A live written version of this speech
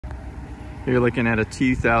You're looking at a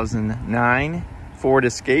 2009 Ford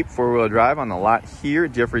Escape 4-wheel drive on the lot here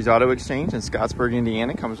at Jeffrey's Auto Exchange in Scottsburg,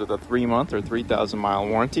 Indiana. Comes with a 3-month or 3,000-mile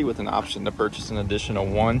warranty with an option to purchase an additional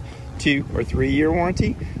 1, 2, or 3-year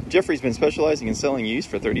warranty. Jeffrey's been specializing in selling used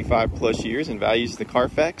for 35 plus years and values the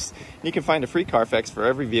Carfax. You can find a free Carfax for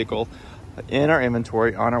every vehicle in our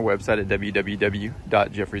inventory on our website at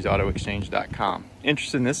www.jeffreysautoexchange.com.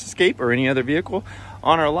 Interested in this Escape or any other vehicle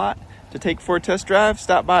on our lot to take for a test drive?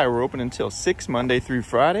 Stop by. We're open until 6 Monday through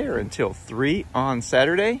Friday or until 3 on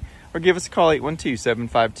Saturday. Or give us a call,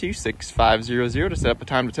 812-752-6500, to set up a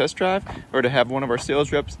time to test drive or to have one of our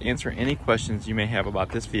sales reps answer any questions you may have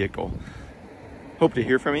about this vehicle. Hope to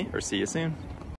hear from you or see you soon.